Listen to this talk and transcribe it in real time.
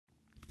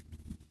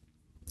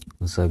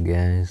What's up,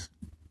 guys?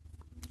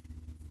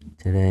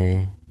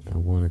 Today, I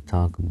want to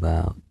talk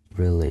about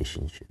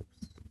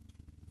relationships.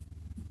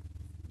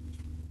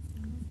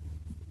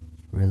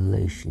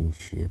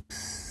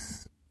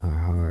 Relationships are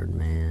hard,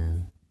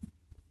 man.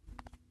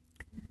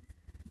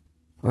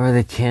 Or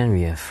they can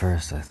be at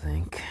first, I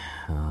think.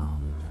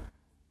 When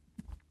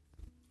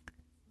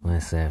I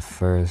say at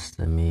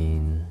first, I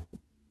mean,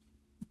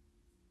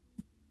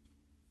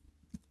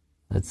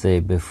 let's say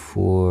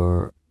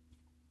before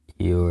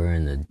you're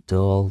an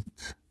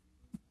adult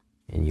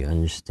and you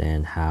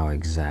understand how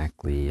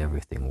exactly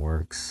everything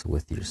works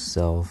with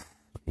yourself.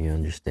 You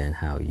understand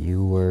how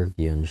you work.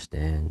 You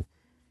understand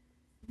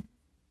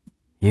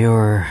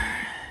your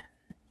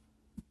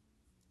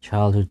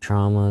childhood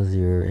traumas,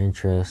 your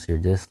interests, your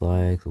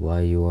dislikes,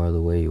 why you are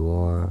the way you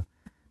are.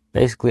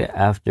 Basically,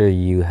 after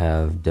you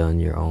have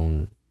done your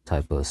own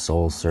type of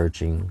soul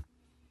searching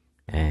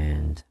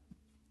and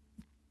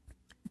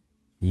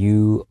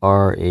you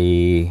are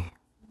a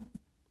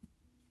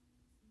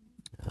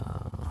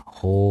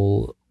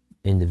whole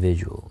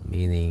individual,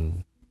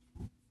 meaning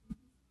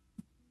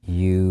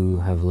you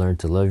have learned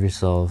to love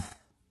yourself,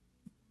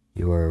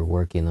 you are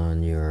working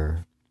on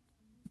your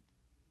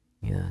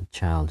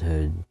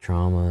childhood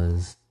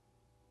traumas,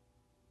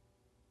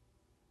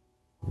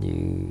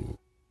 you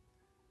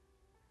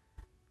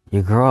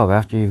grow up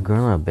after you've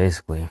grown up,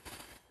 basically.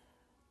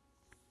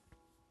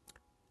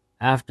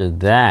 After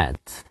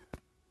that,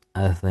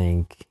 I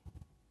think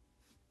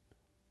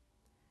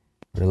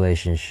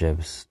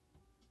relationships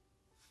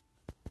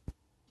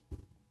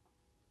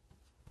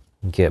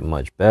get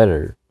much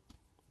better,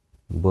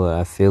 but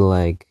I feel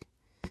like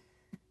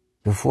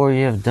before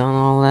you have done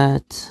all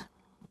that,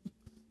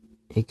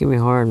 it can be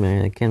hard,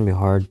 man. It can be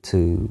hard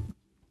to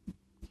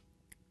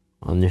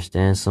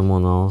understand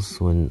someone else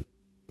when,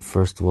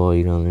 first of all,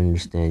 you don't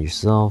understand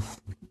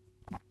yourself.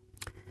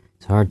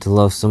 It's hard to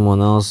love someone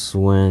else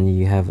when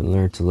you haven't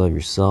learned to love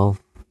yourself.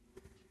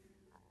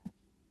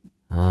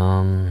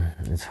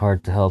 It's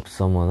hard to help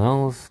someone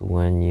else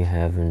when you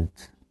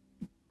haven't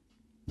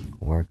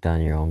worked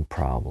on your own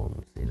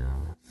problems,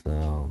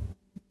 So,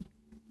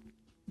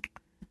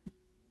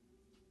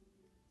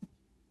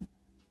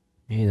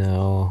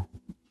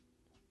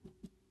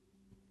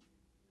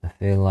 I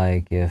feel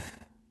like if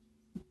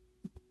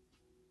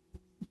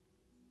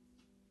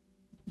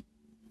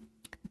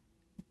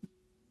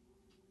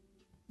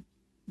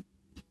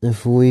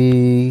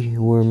we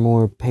were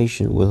more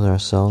patient with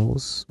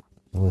ourselves,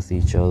 with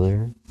each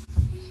other,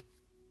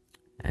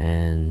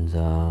 and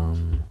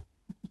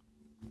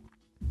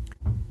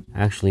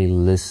actually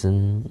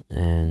listen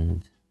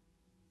and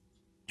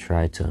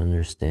try to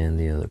understand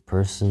the other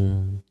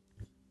person,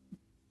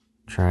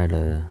 try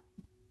to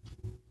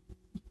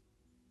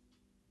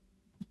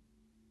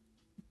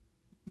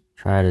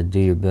do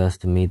your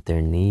best to meet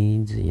their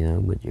needs,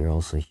 but you're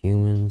also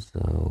human,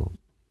 so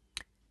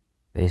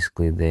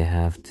basically we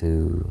have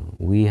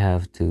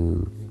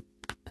to,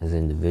 as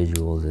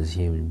individuals, as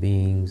human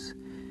beings,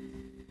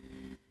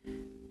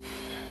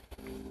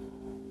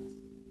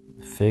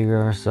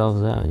 figure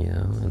ourselves out,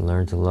 and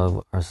learn to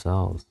love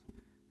ourselves.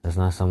 That's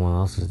not someone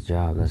else's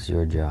job, that's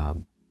your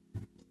job.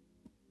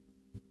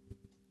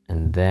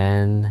 And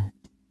then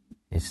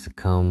it's to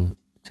come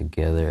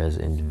together as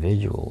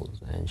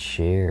individuals and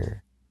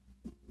share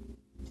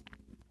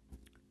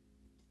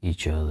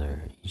each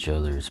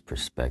other's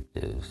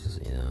perspectives,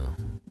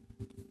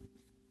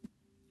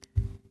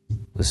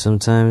 But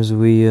sometimes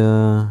we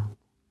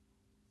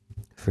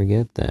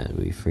forget that.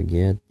 We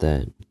forget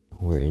that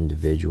we're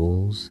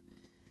individuals.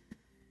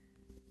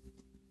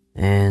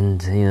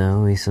 And,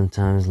 we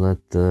sometimes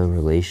let the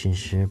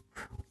relationship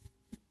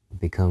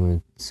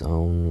become its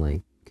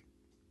own,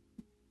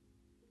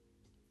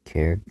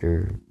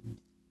 character.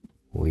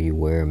 We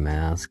wear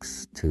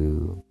masks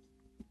to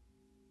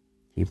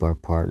keep our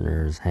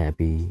partners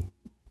happy.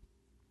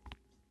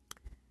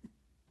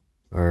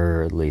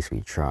 Or at least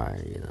we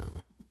try,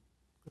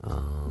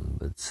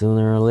 But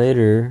sooner or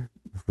later,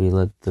 if we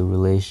let the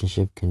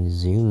relationship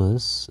consume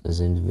us as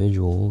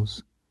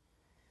individuals,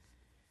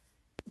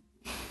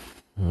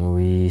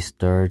 we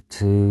start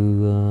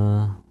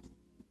to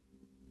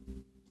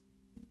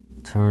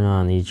turn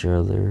on each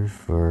other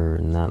for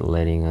not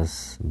letting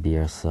us be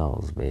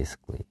ourselves,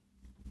 basically.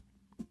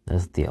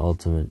 That's the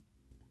ultimate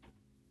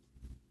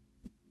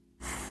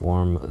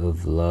form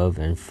of love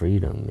and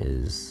freedom,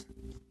 is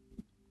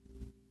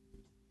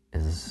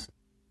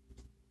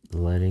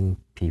letting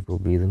people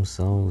be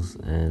themselves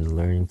and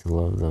learning to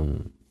love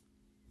them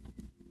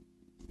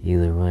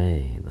either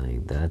way.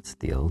 That's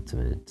the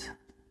ultimate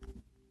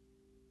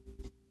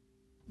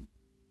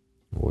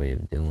way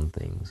of doing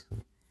things.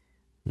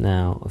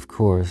 Now, of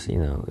course,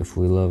 if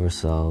we love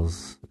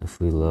ourselves, if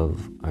we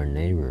love our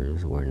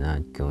neighbors, we're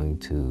not going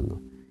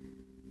to,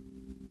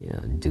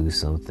 do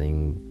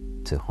something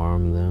to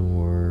harm them,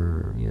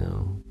 or,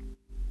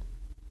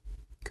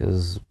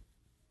 because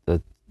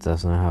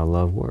that's not how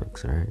love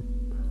works, right?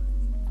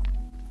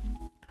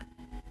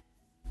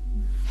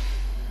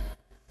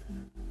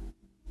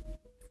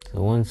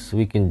 So once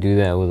we can do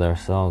that with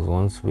ourselves,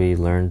 once we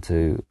learn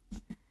to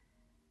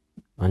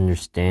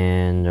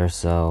understand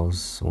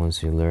ourselves,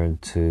 once we learn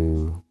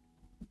to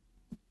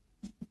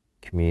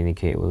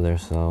communicate with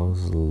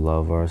ourselves,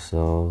 love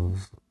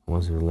ourselves,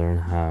 once we learn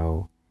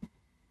how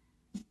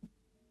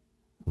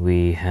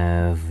we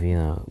have,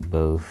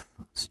 both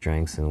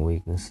strengths and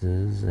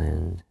weaknesses,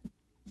 and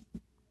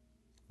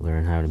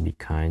learn how to be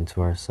kind to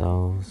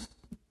ourselves,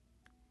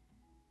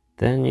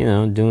 then,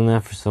 doing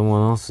that for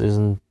someone else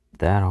isn't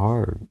that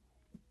hard.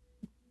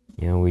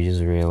 We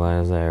just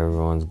realize that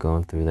everyone's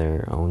going through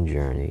their own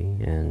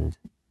journey, and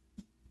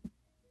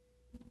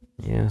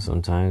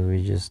sometimes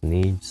we just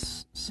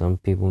some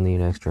people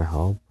need extra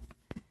help.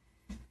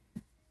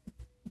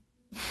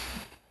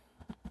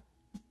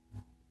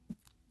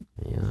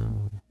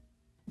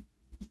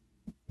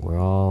 We're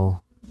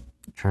all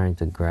trying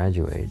to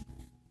graduate,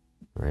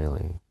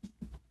 really.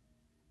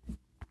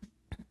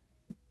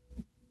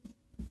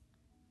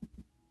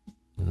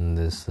 In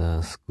this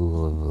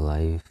school of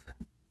life.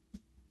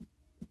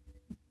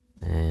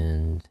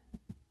 And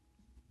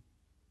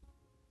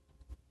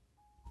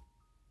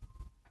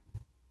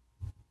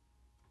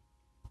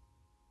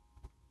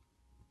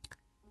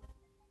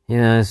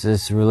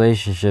it's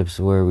relationships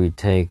where we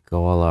take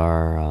all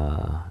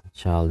our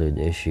childhood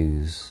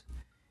issues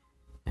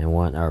and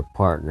want our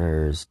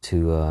partners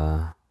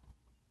to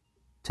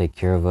take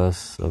care of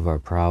us, of our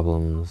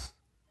problems,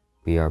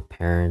 be our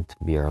parent,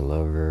 be our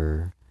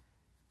lover.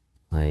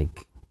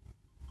 Like,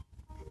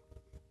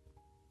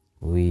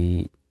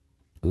 we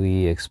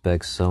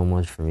expect so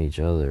much from each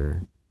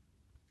other,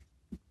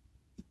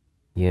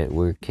 yet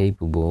we're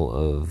capable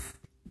of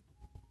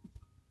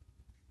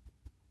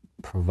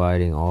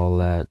providing all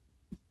that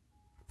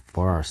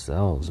for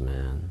ourselves,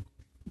 man.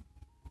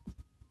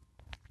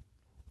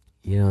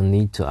 You don't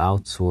need to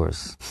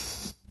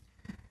outsource.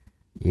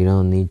 You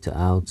don't need to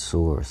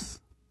outsource.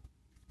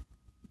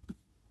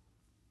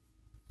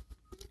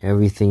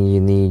 Everything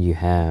you need, you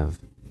have.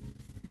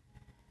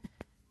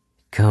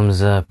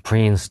 Comes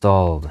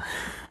pre-installed.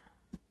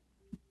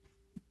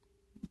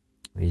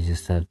 We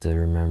just have to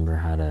remember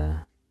how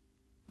to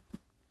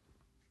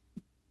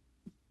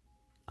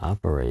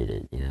operate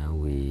it.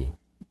 We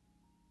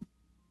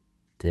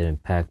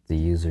didn't pack the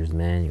user's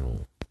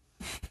manual.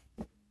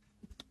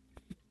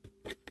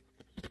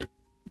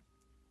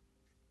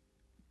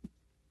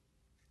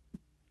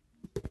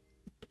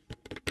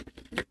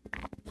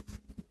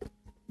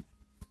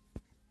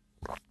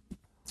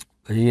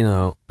 But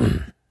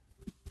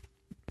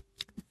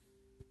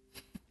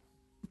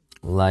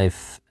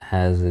life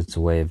has its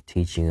way of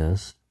teaching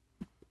us.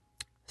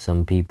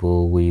 Some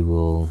people we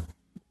will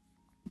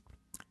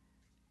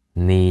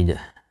need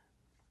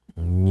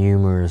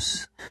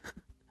numerous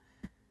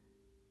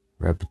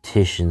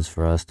repetitions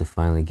for us to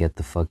finally get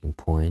the fucking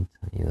point,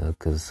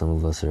 because some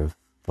of us are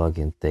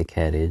fucking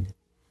thick-headed.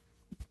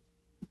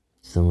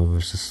 Some of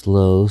us are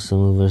slow. Some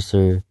of us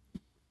are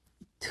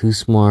too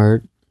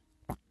smart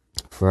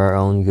for our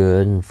own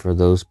good. And for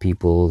those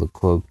people, the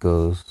quote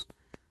goes,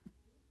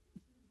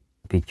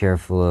 "Be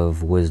careful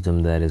of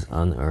wisdom that is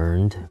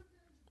unearned,"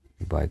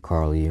 by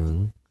Carl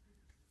Jung.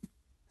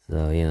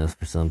 So,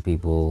 for some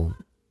people,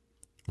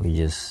 we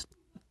just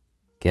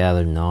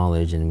gather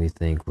knowledge and we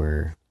think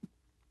we're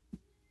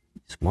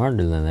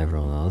smarter than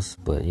everyone else,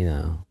 but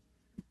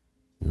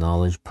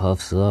knowledge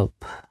puffs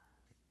up,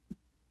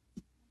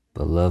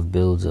 but love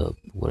builds up.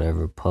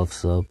 Whatever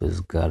puffs up has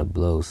gotta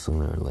blow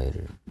sooner or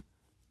later.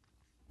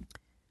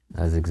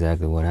 That's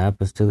exactly what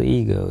happens to the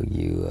ego.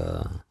 You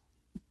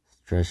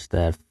stretch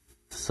that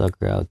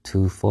sucker out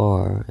too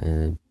far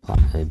and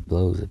it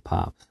blows, it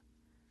pops.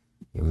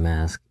 Your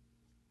mask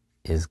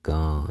is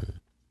gone.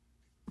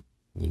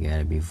 You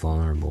gotta be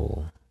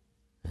vulnerable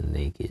and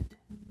naked.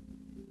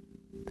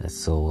 That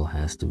soul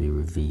has to be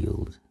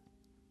revealed.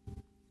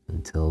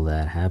 Until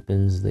that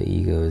happens, the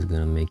ego is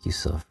gonna make you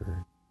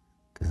suffer,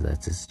 because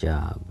that's its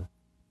job.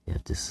 You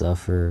have to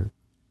suffer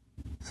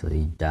so that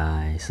you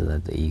die, so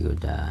that the ego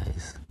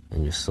dies,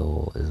 and your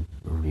soul is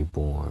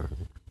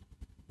reborn.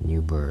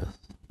 New birth,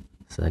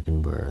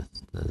 second birth,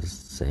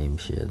 that's the same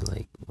shit,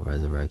 like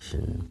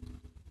resurrection,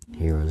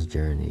 hero's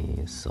journey.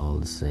 It's all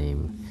the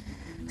same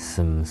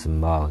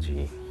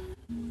symbology.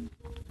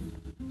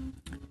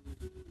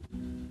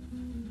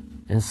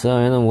 And so,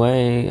 in a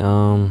way, if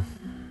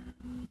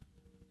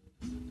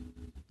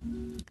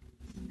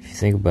you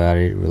think about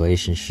it,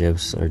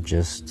 relationships are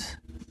just,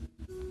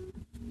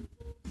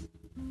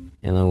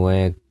 in a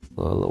way,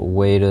 a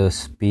way to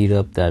speed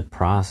up that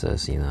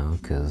process,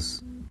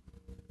 because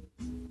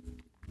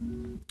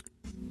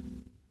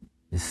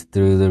it's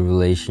through the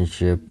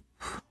relationship.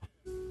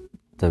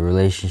 The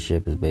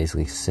relationship is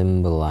basically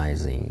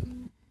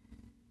symbolizing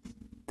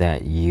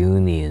that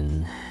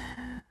union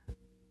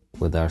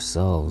with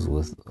ourselves,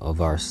 with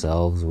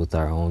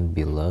our own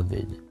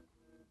beloved.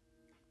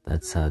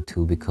 That's how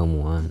two become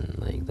one.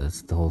 Like,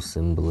 that's the whole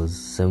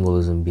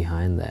symbolism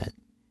behind that.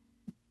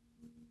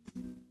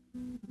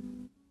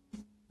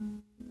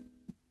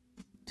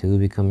 Two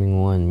becoming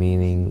one,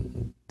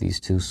 meaning these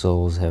two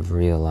souls have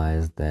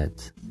realized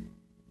that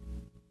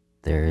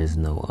there is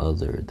no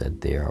other,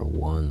 that they are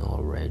one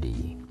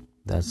already.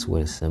 That's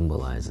what it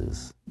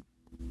symbolizes,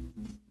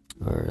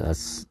 or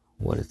that's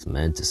what it's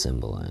meant to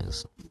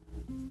symbolize.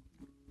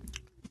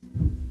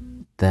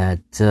 That,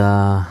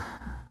 the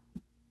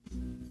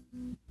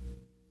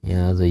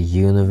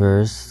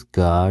universe,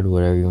 God,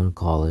 whatever you want to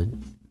call it,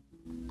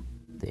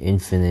 the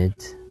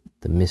infinite,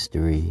 the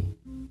mystery,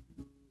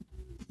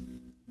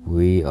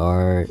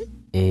 we're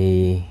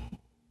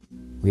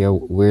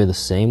the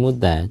same with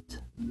that.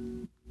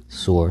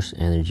 Source,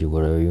 energy,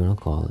 whatever you want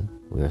to call it,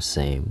 we are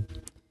same.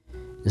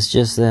 It's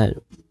just that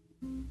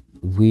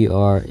we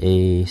are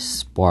a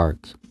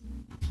spark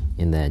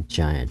in that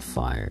giant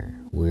fire.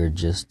 We're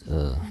just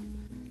a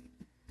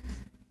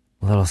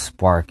little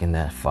spark in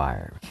that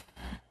fire.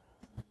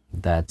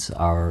 That's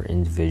our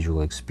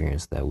individual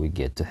experience that we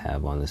get to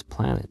have on this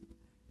planet.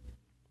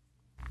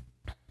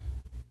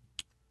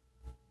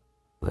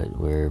 But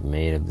we're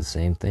made of the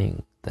same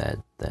thing, that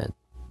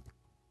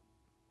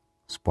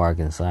spark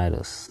inside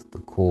us, the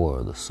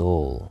core, the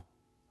soul,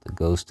 the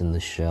ghost in the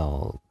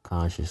shell,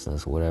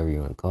 consciousness, whatever you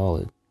want to call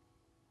it.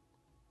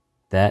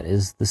 That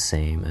is the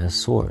same as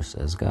Source,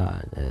 as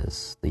God,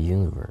 as the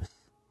universe.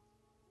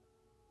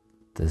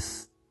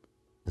 This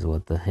is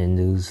what the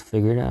Hindus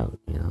figured out,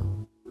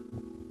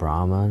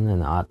 Brahman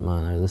and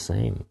Atman are the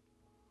same.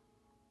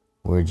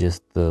 We're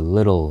just the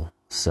little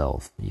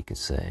self, you could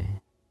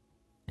say,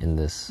 in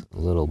this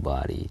little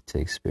body to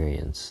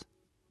experience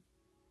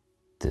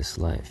this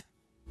life,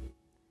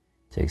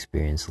 to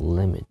experience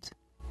limit.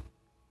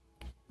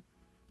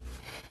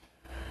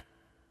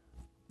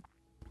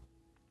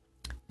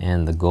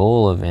 And the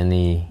goal of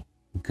any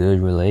good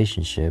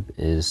relationship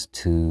is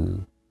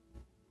to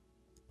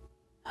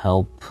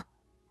help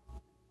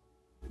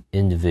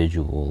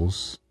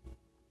individuals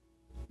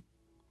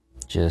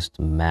just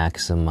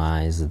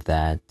maximize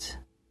that.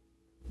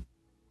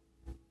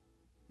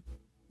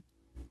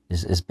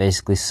 It's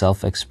basically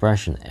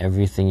self-expression.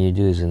 Everything you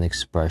do is an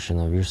expression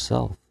of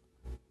yourself.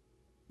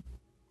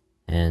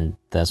 And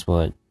that's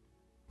what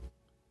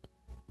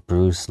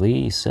Bruce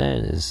Lee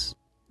said is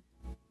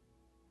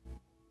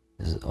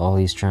all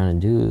he's trying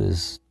to do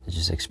is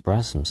just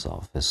express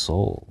himself, his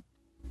soul.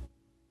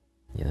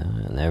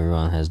 And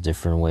everyone has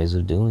different ways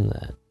of doing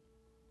that.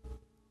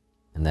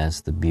 And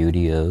that's the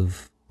beauty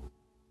of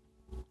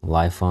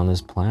life on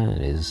this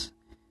planet, is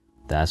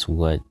that's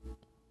what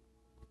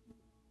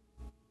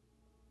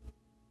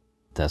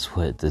this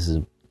is,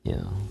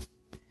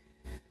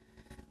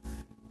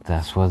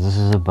 that's what this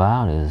is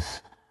about,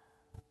 is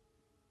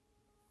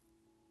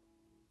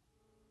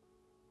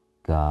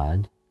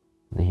God,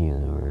 the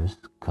universe,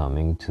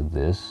 coming to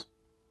this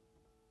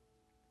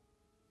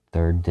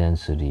third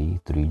density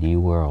 3D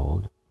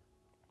world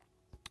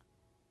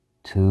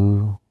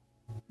to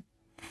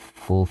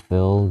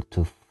fulfill,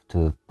 to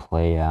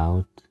play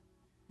out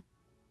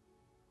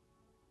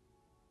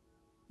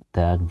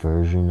that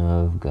version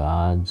of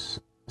God's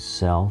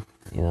self,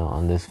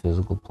 on this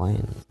physical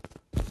plane.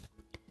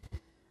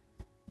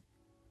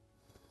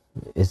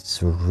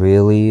 It's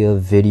really a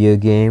video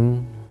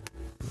game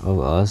of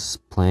us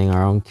playing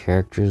our own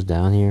characters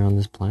down here on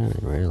this planet,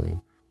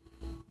 really.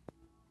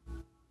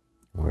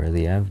 We're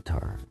the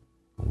avatar.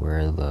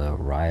 We're the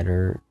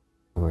writer,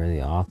 we're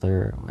the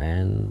author,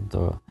 and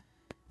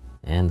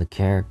the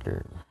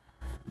character.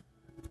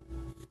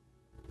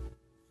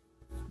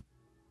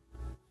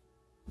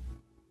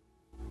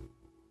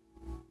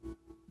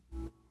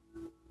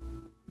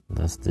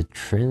 That's the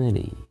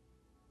Trinity.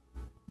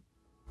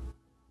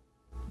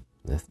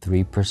 The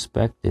three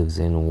perspectives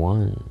in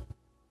one.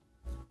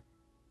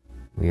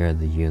 We are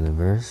the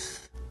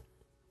universe.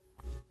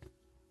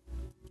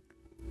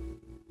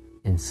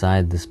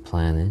 Inside this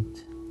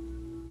planet,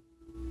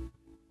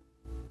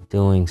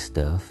 doing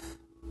stuff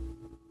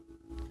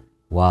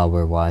while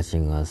we're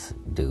watching us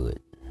do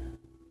it.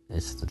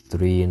 It's the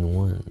 3 in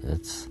 1.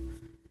 That's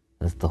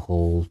the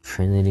whole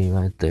Trinity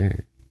right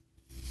there.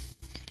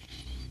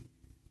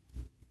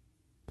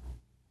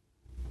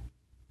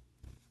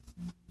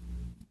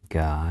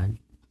 God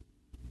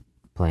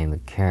playing the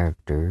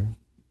character,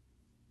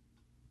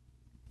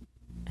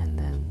 and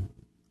then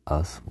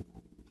us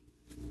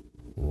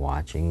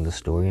watching the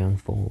story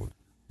unfold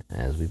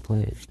as we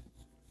play it.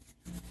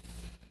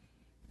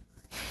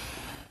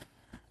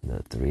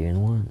 The 3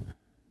 in 1.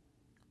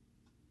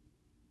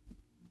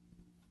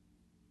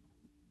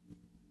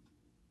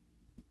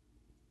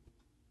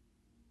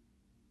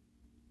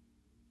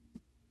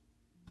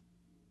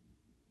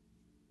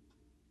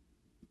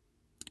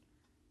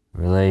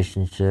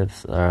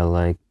 Relationships are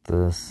like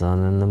the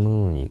sun and the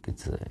moon, you could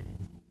say.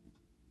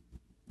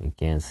 You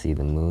can't see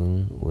the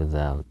moon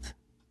without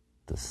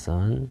the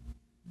sun.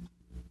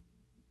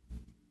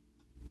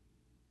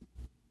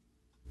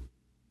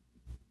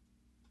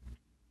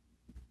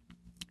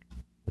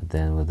 But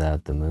then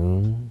without the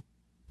moon,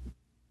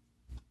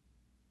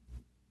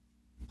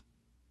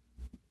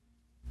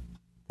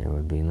 there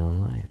would be no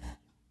life.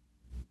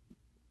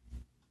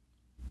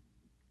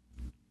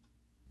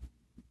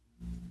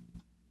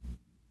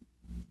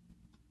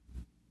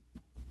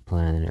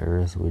 Planet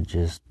Earth would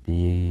just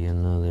be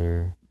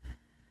another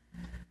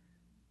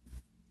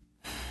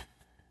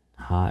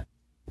hot,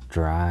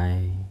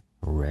 dry,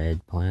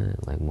 red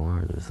planet like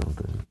Mars or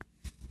something.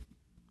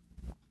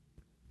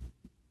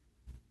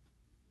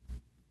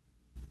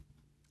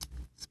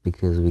 It's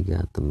because we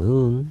got the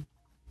moon.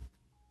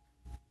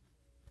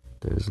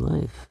 There's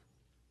life.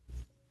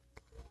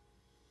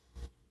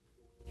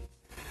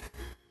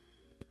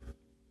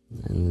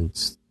 And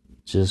it's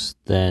just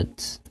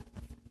that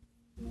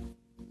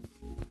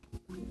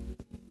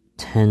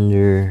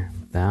tender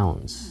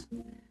balance,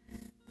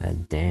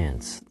 that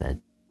dance, that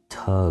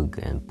tug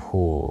and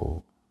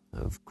pull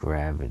of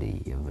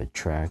gravity, of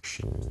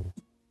attraction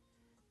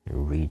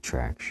and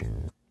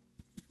retraction.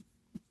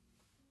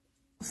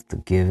 It's the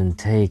give and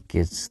take,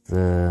 it's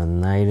the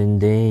night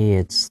and day,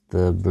 it's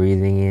the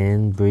breathing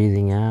in,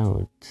 breathing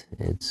out,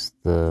 it's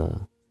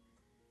the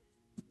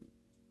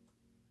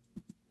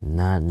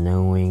not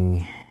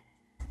knowing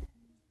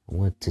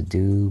what to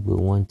do but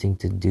wanting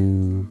to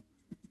do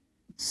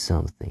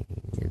something.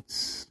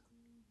 It's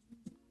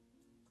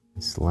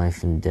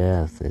life and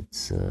death.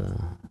 It's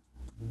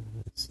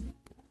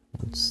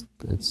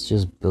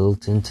just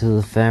built into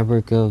the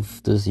fabric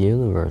of this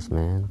universe,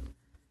 man.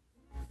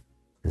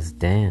 This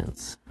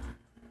dance,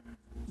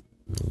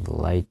 the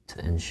light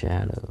and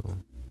shadow.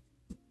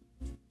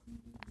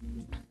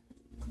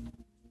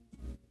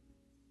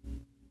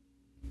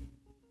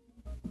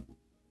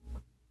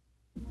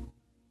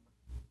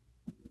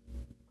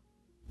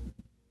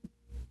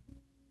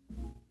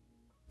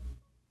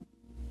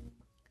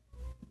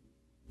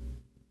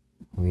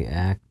 We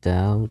act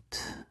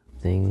out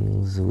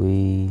things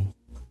we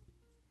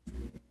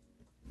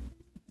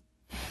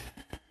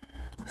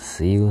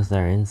see with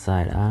our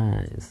inside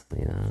eyes,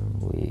 you know.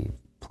 We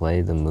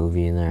play the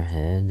movie in our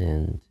head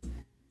and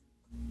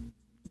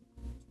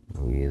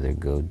we either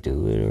go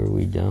do it or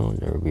we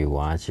don't, or we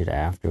watch it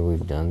after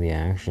we've done the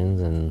actions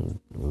and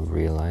we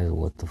realize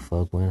what the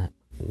fuck went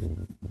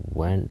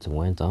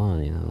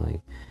on, you know,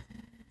 like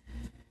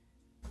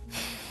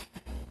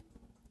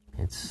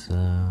it's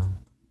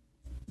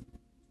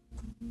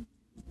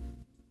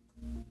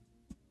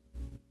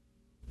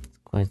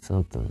quite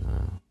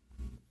something.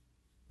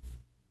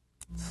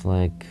 It's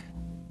like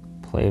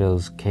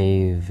Plato's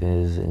cave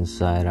is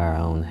inside our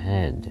own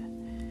head,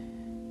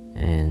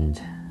 and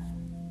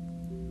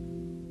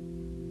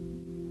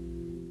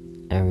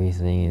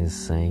everything is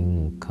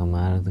saying, come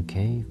out of the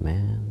cave,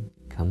 man.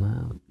 Come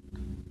out.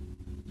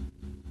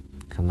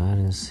 Come out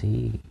and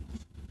see.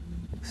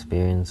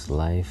 Experience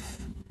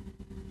life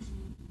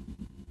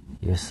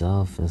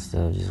yourself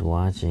instead of just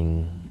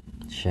watching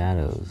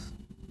shadows.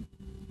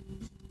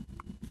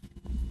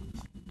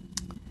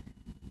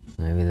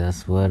 Maybe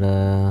that's what,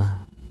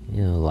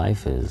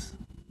 life is.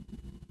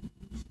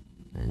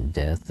 And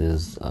death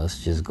is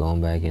us just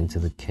going back into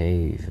the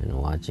cave and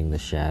watching the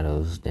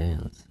shadows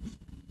dance.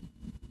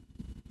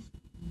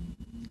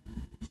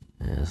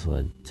 And that's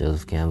what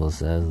Joseph Campbell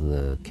says,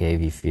 the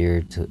cave you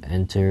fear to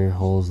enter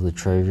holds the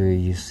treasure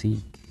you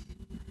seek.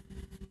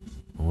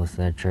 And what's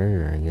that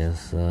treasure? I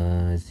guess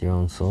it's your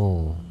own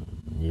soul.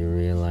 You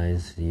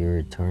realize you're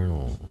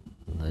eternal,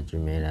 that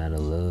you're made out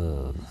of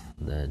love,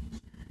 that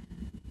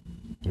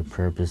your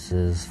purpose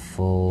is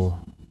full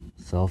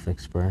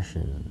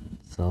self-expression,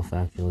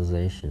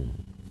 self-actualization.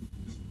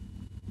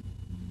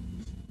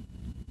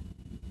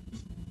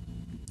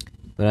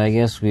 But I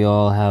guess we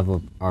all have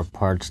our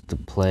parts to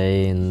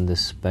play in the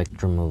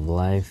spectrum of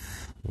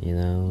life. You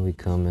know, we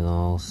come in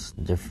all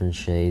different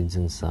shades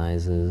and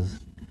sizes.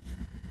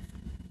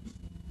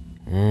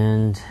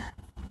 And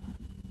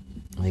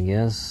I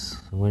guess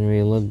when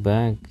we look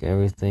back,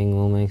 everything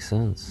will make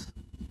sense.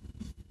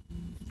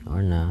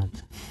 Or not.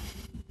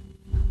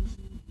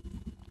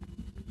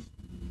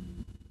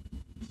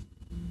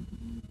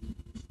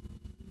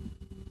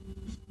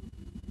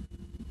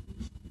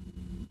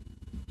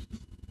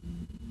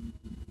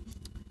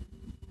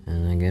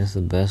 And I guess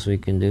the best we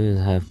can do is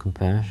have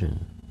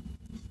compassion.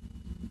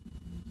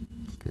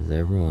 Because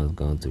everyone's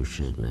going through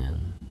shit,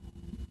 man.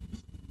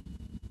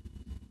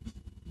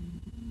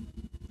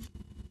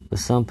 But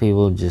some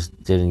people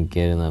just didn't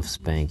get enough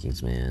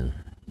spankings, man.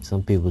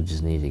 Some people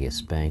just need to get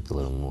spanked a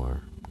little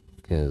more.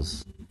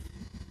 Because,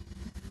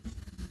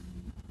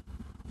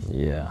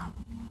 yeah.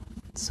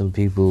 Some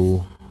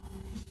people...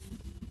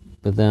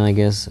 But then I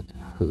guess,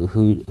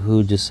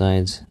 who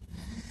decides...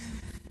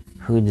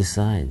 Who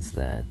decides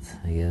that?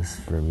 I guess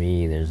for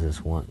me, there's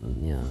this one,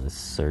 there's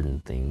certain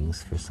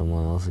things. For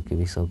someone else, it could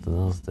be something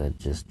else that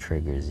just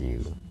triggers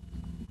you.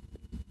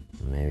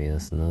 Maybe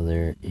that's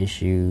another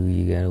issue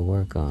you gotta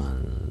work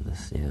on.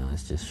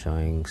 It's just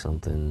showing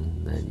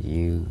something that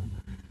you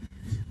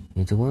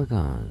need to work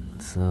on.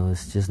 So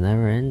it's just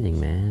never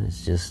ending, man.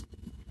 It's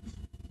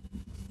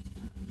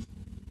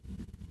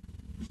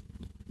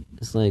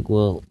like,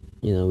 well,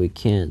 we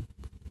cannot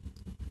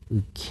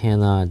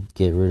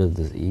get rid of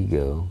this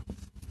ego,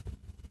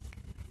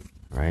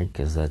 right?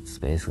 Because that's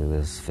basically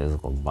this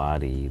physical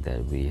body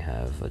that we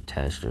have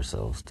attached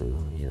ourselves to,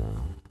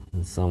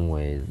 In some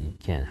ways, you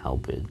can't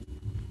help it.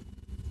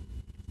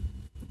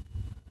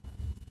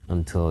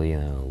 Until,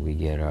 we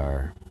get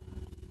our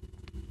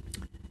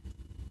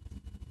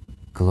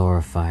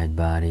glorified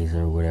bodies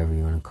or whatever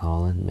you want to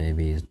call it.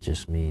 Maybe it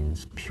just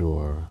means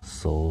pure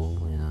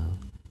soul, you know.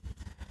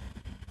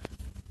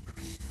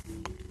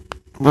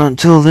 But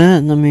until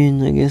then, I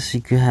mean, I guess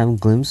you could have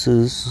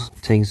glimpses,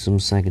 take some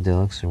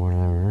psychedelics or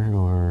whatever,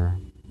 or,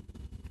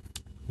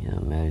 you know,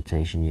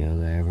 meditation,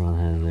 yoga. Everyone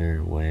has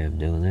their way of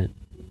doing it.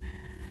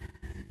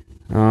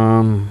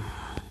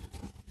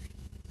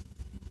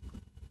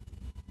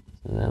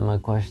 So then my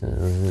question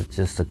is it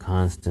just a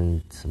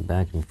constant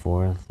back and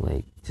forth,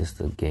 like just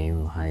a game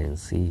of hide and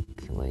seek?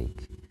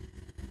 Like,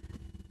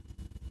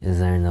 is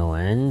there no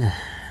end?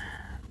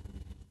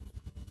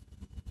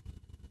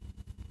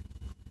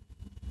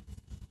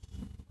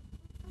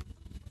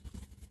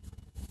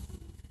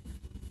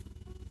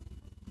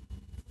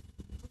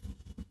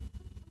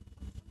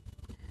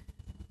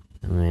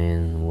 I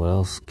mean, what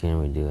else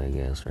can we do, I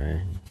guess,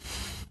 right?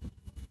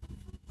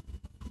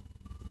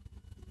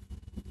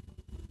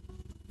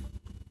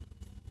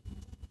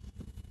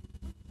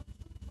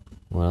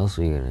 What else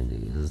are we gonna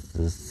do?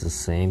 It's the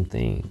same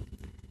thing.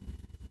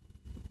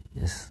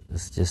 It's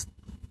just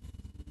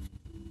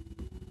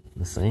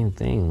the same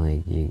thing.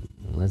 Like,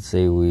 let's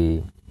say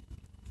we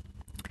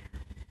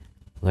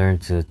learn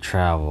to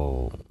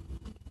travel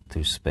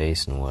through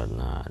space and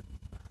whatnot.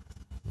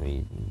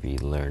 We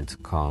learn to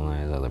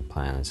colonize other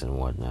planets and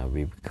whatnot.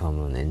 We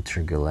become an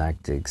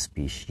intergalactic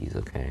species,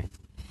 okay?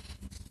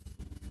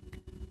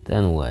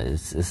 Then what?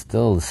 It's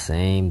still the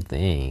same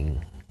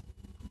thing.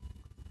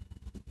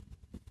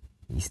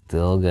 You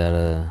still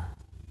gotta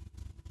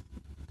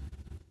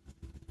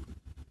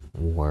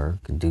work,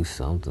 do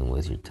something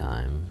with your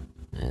time,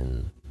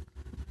 and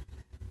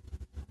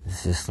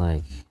it's just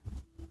like,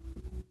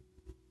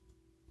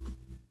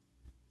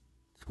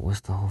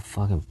 what's the whole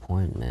fucking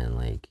point, man?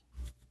 Like,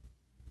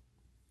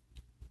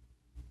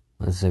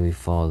 let's say we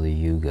follow the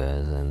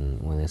Yugas,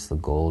 and when it's the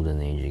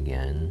golden age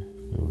again,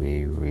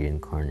 we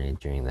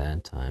reincarnate during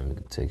that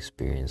time to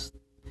experience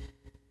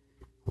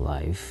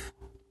life.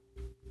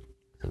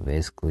 So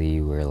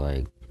basically, we're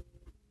like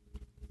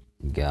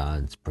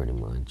gods, pretty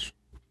much.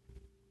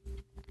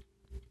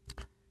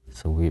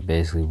 So we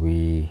basically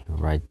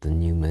rewrite the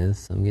new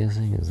myths, I'm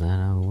guessing? Is that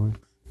how it works?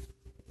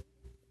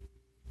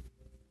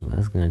 Well,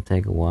 that's gonna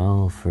take a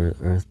while for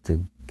Earth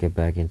to get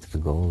back into the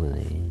golden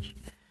age.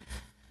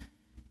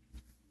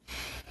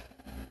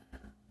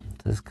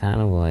 So it's kind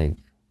of like,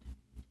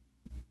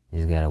 you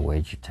just gotta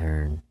wait your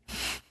turn.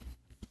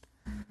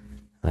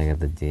 Like at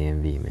the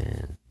DMV,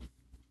 man.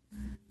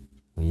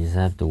 We just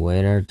have to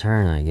wait our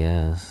turn, I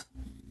guess.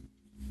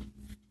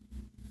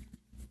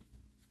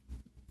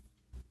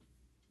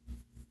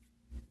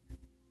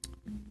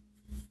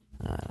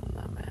 I don't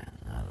know, man.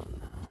 I don't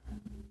know.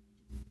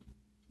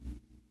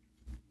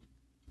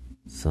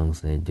 Some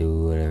say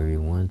do whatever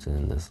you want to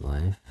in this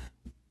life.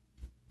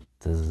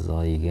 This is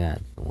all you got,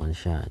 one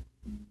shot.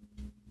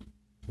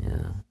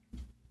 Yeah.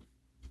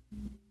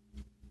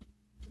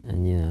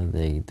 And you know,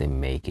 they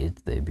make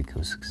it, they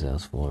become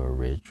successful or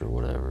rich or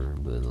whatever,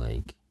 but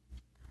like,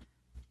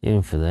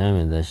 even for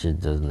them, that shit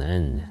doesn't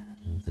end.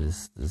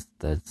 That's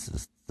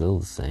still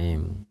the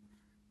same.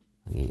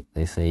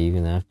 They say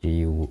even after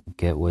you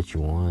get what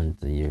you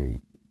want,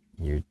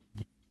 you're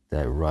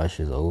that rush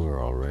is over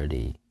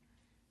already,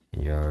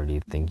 and you're already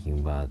thinking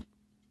about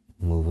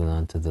moving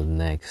on to the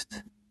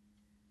next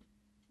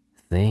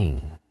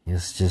thing.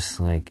 It's just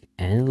like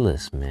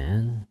endless,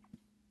 man.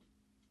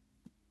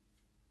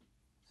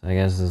 So I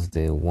guess it's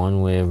the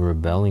one way of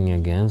rebelling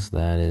against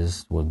that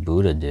is what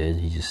Buddha did.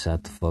 He just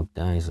sat the fuck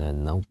down. He said,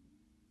 nope,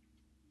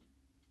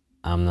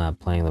 I'm not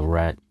playing the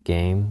rat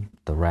game,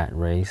 the rat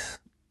race.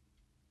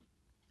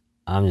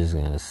 I'm just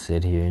gonna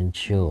sit here and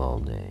chill all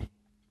day.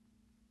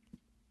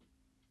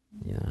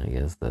 You know, I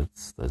guess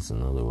that's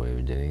another way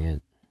of doing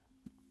it.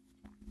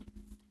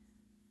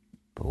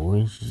 But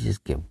wouldn't you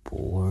just get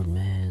bored,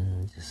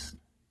 man?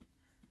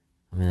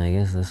 I mean, I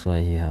guess that's why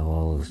you have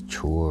all those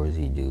chores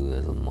you do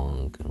as a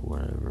monk and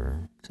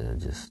whatever, to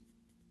just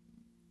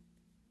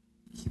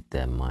keep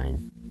that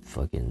mind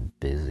fucking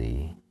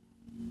busy.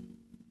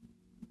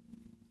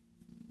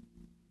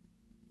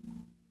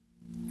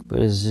 But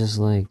it's just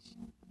like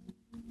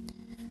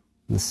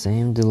the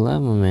same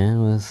dilemma,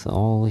 man, with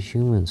all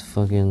humans.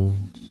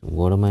 Fucking,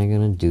 what am I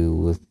gonna do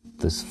with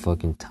this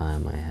fucking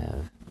time I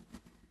have?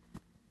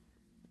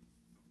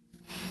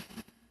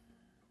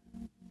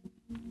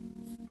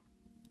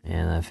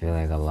 And I feel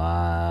like a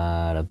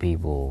lot of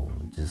people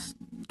just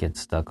get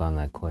stuck on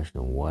that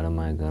question, what am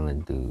I gonna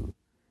do?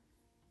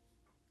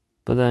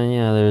 But then,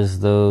 yeah, there's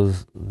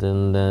those,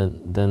 then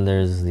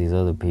there's these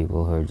other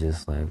people who are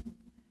just like,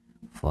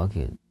 fuck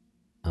it.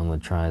 I'm gonna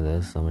try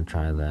this, I'm gonna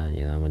try that,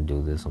 you know, I'm gonna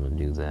do this, I'm gonna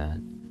do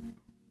that.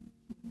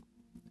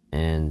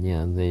 And, you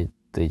know,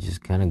 they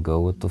just kind of go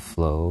with the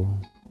flow.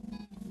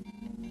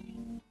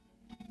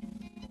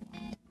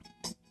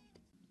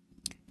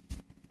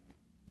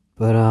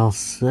 But I'll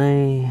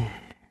say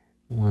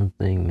one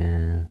thing,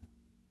 man,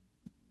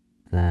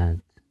 that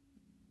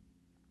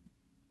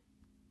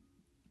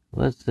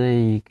let's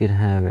say you could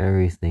have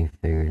everything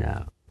figured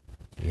out.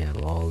 You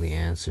have all the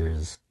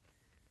answers.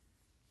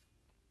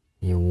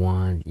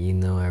 you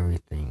know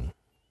everything.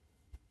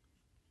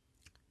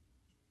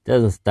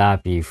 Doesn't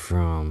stop you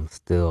from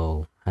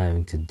still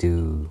having to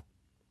do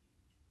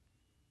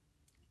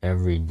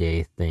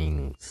everyday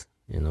things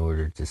in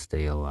order to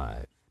stay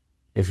alive.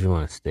 If you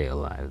want to stay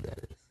alive, that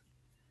is.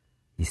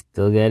 You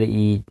still gotta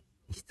eat,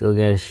 you still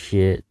gotta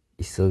shit,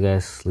 you still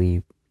gotta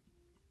sleep,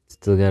 you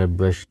still gotta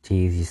brush your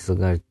teeth, you still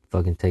gotta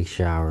fucking take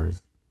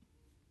showers,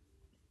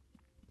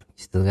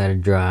 you still gotta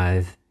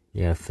drive,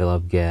 you gotta fill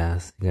up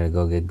gas, you gotta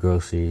go get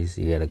groceries,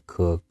 you gotta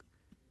cook,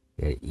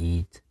 you gotta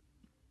eat,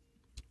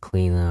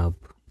 clean up.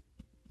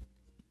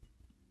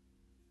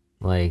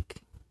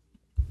 Like,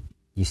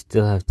 you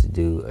still have to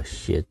do a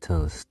shit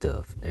ton of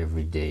stuff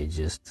every day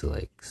just to,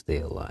 like, stay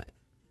alive.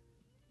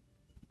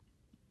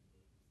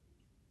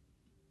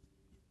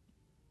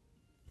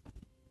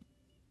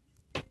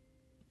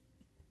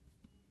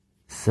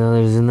 So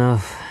there's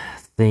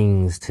enough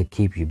things to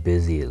keep you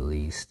busy, at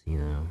least, you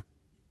know.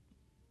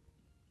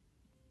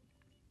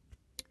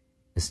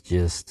 It's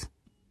just,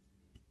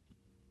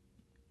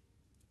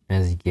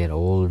 as you get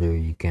older,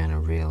 you kind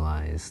of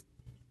realize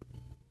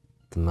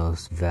the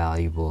most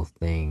valuable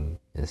thing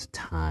is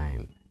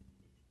time.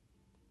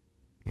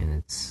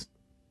 And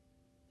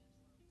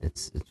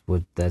that's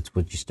what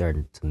you're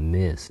starting to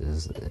miss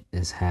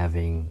is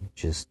having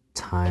just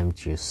time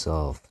to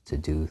yourself to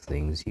do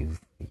things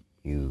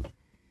you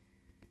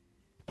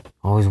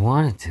always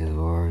wanted to,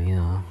 or you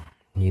know,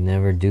 you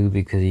never do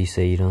because you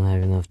say you don't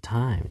have enough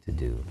time to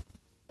do.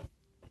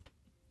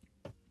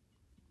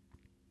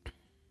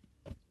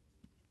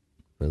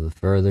 But the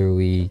further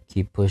we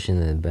keep pushing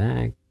it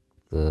back,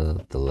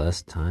 the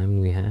less time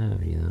we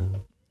have, you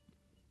know.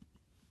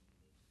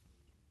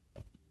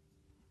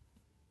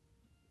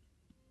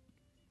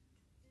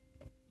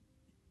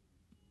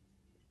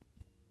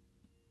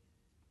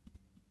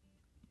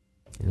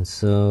 And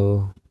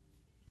so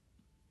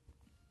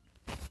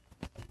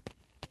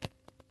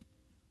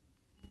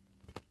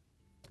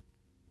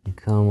you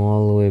come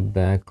all the way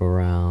back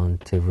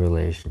around to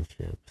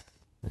relationships.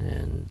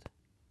 And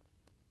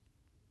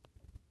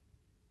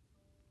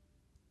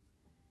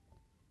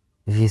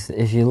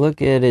if you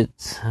look at it,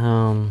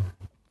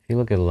 if you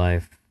look at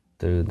life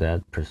through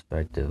that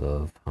perspective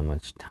of how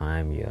much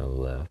time you have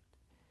left,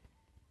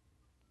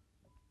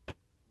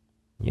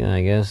 yeah,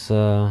 I guess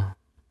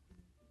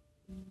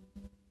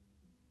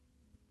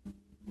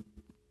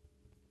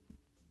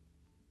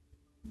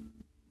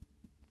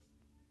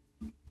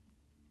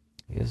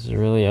it's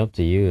really up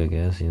to you, I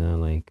guess, you know,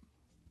 like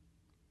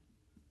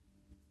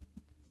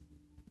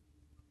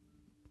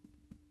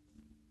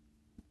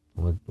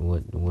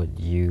what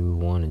you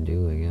want to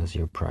do, I guess,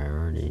 your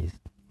priorities.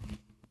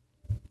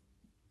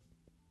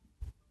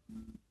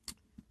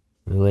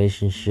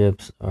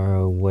 Relationships are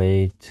a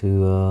way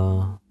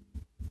to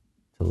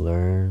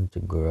learn, to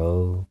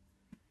grow,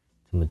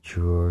 to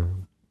mature,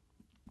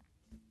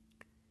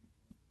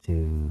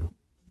 to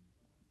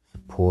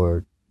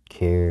support,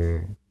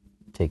 care,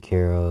 take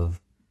care of,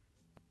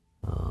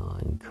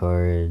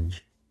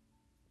 encourage,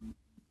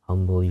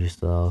 humble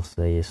yourself,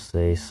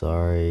 say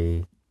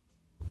sorry,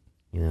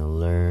 you know,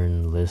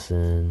 learn,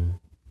 listen.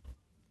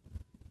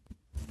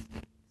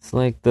 It's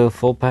like the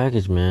full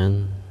package,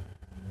 man.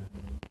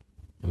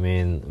 I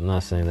mean, I'm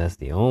not saying that's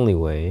the only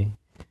way,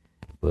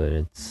 but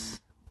it's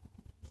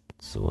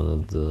one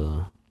of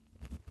the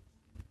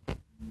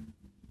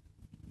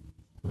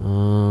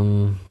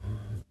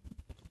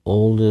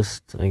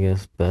oldest, I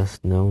guess,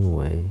 best known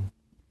way.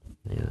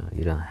 You know,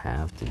 you don't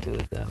have to do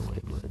it that way,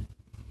 but it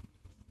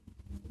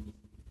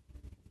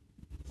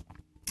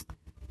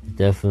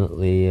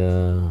definitely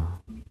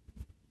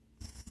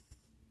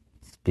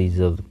speeds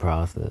up the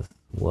process.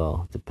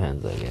 Well,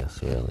 depends, I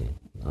guess, really,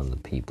 on the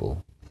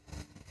people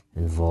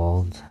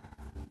involved.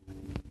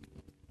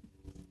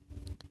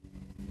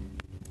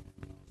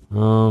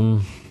 I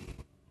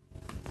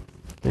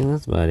think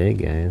that's about it,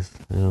 guys.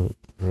 I don't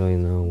really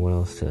know what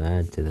else to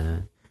add to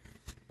that.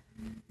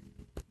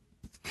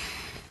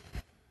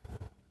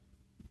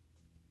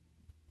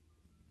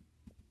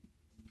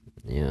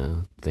 You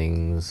know,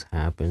 things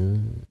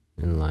happen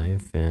in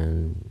life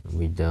and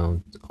we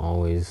don't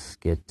always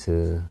get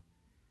to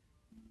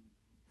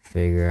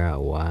figure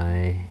out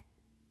why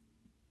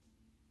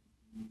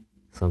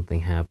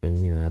something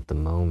happened, you know, at the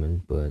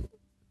moment, but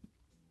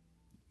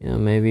you know,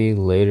 maybe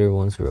later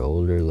once we're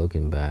older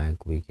looking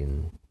back, we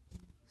can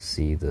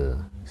see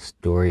the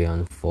story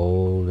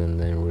unfold and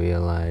then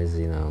realize,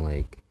 you know,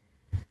 like,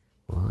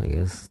 well, I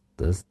guess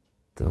that's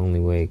the only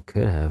way it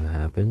could have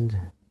happened.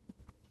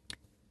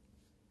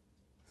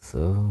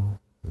 So,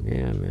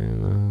 yeah,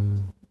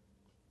 man,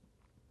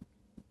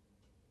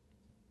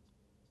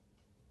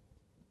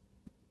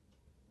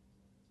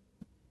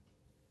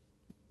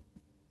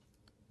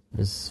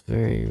 it's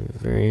very,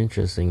 very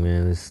interesting,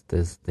 man.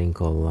 This thing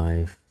called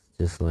life.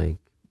 Just like,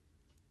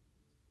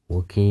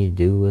 what can you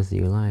do with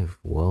your life?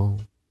 Well,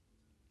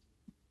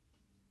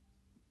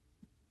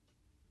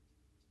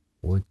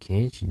 what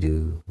can't you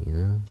do? You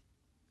know,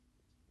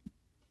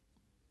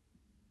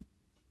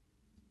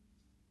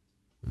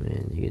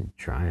 man, you can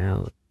try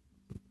out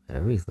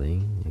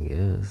everything, I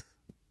guess.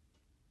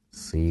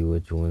 See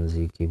which ones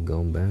you keep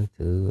going back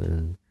to,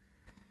 and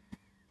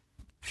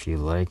if you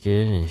like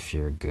it and if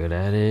you're good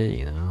at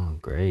it,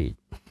 great.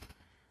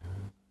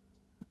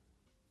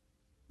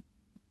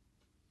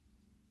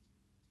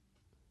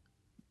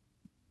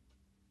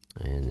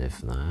 And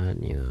if not,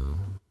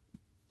 and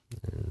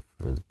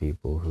for the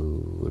people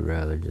who would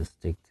rather just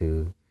stick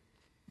to,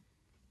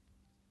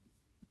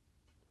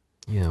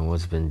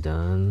 what's been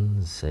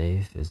done,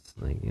 safe, it's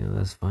like,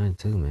 that's fine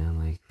too, man.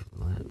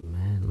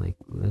 Like,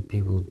 let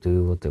people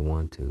do what they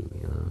want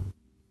to.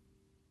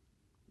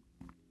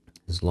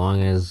 As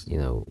long as,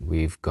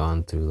 we've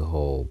gone through the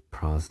whole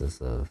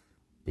process of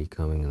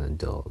becoming an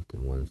adult,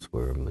 and once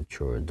we're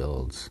mature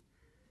adults,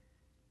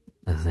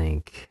 I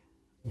think,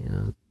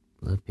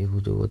 let people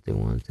do what they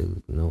want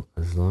to. No,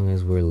 as long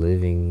as we're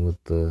living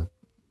as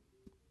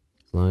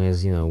long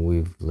as,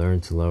 we've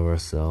learned to love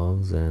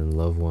ourselves and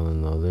love one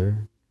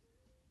another,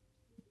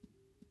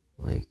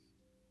 like,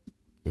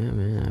 yeah,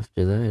 man,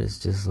 after that, it's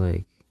just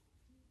like,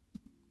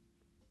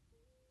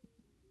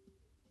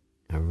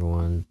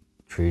 everyone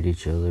treat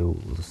each other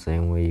the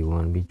same way you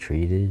want to be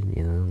treated,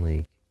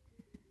 like,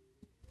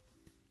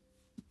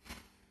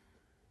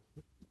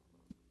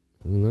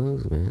 who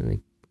knows, man, like,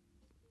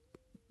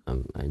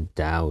 I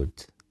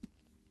doubt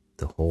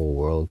the whole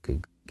world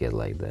could get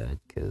like that,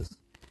 because,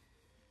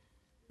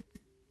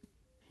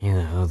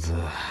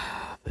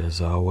 there's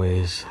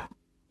always,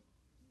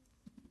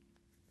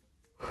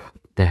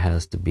 there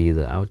has to be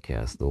the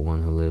outcast, the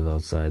one who lives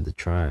outside the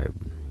tribe,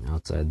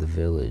 outside the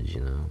village,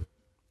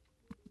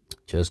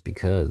 just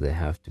because they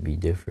have to be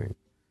different.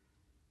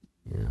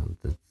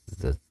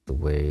 That's the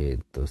way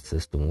the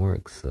system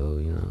works, so,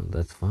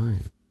 that's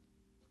fine.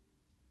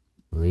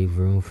 Leave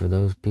room for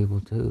those people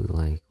too.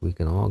 Like, we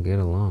can all get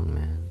along,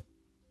 man.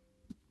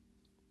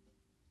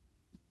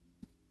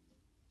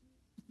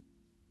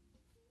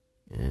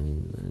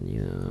 And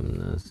I'm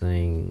not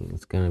saying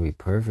it's gonna be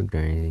perfect or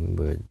anything,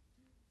 but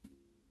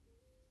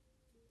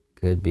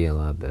could be a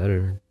lot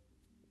better.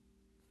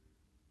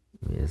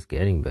 I mean, it's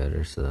getting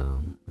better,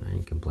 so I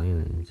ain't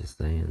complaining. I'm just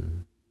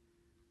saying,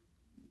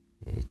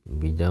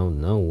 we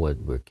don't know what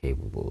we're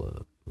capable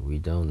of. We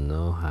don't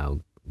know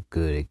how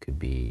good it could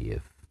be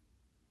if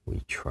we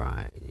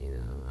tried,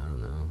 I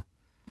don't know.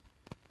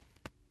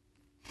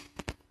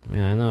 I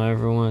mean, I know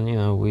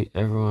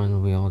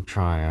everyone, we all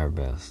try our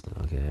best,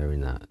 okay? Every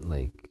night,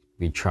 like,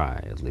 we try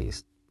at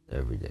least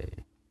every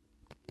day.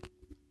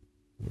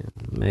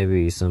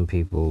 Maybe some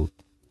people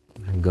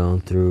have gone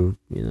through,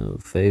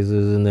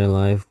 phases in their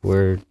life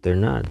where they're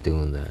not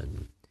doing that.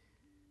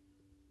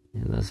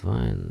 Yeah, that's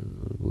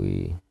fine.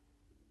 We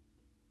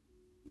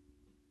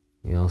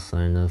all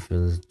signed up for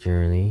this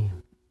journey.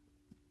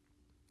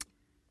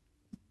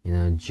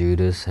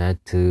 Judas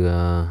had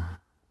to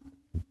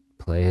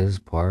play his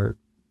part.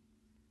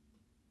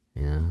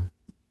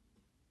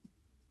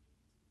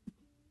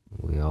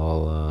 We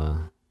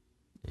all,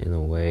 in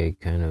a way,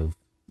 kind of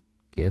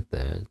get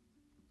that,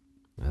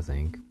 I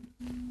think.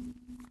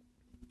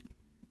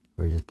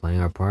 We're just playing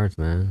our parts,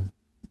 man.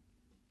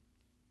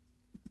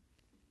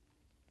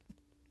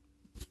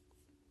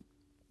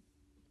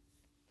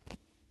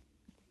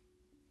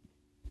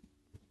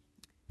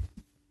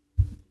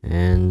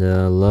 And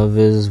love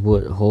is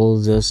what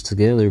holds us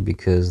together,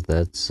 because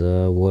that's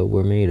what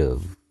we're made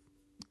of.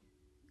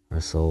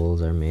 Our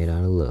souls are made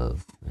out of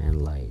love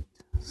and light.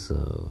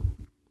 So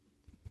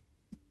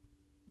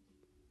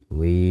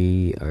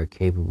we are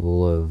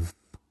capable of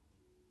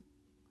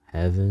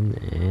heaven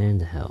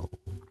and hell.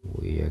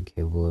 We are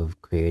capable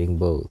of creating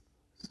both.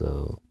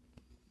 So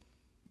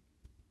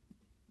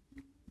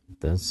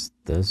that's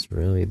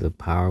really the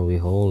power we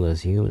hold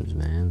as humans,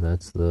 man.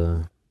 That's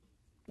the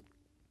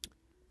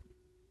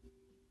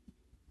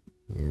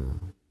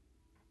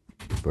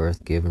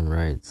birth given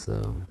right.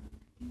 So,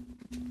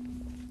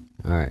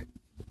 all right,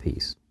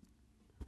 peace.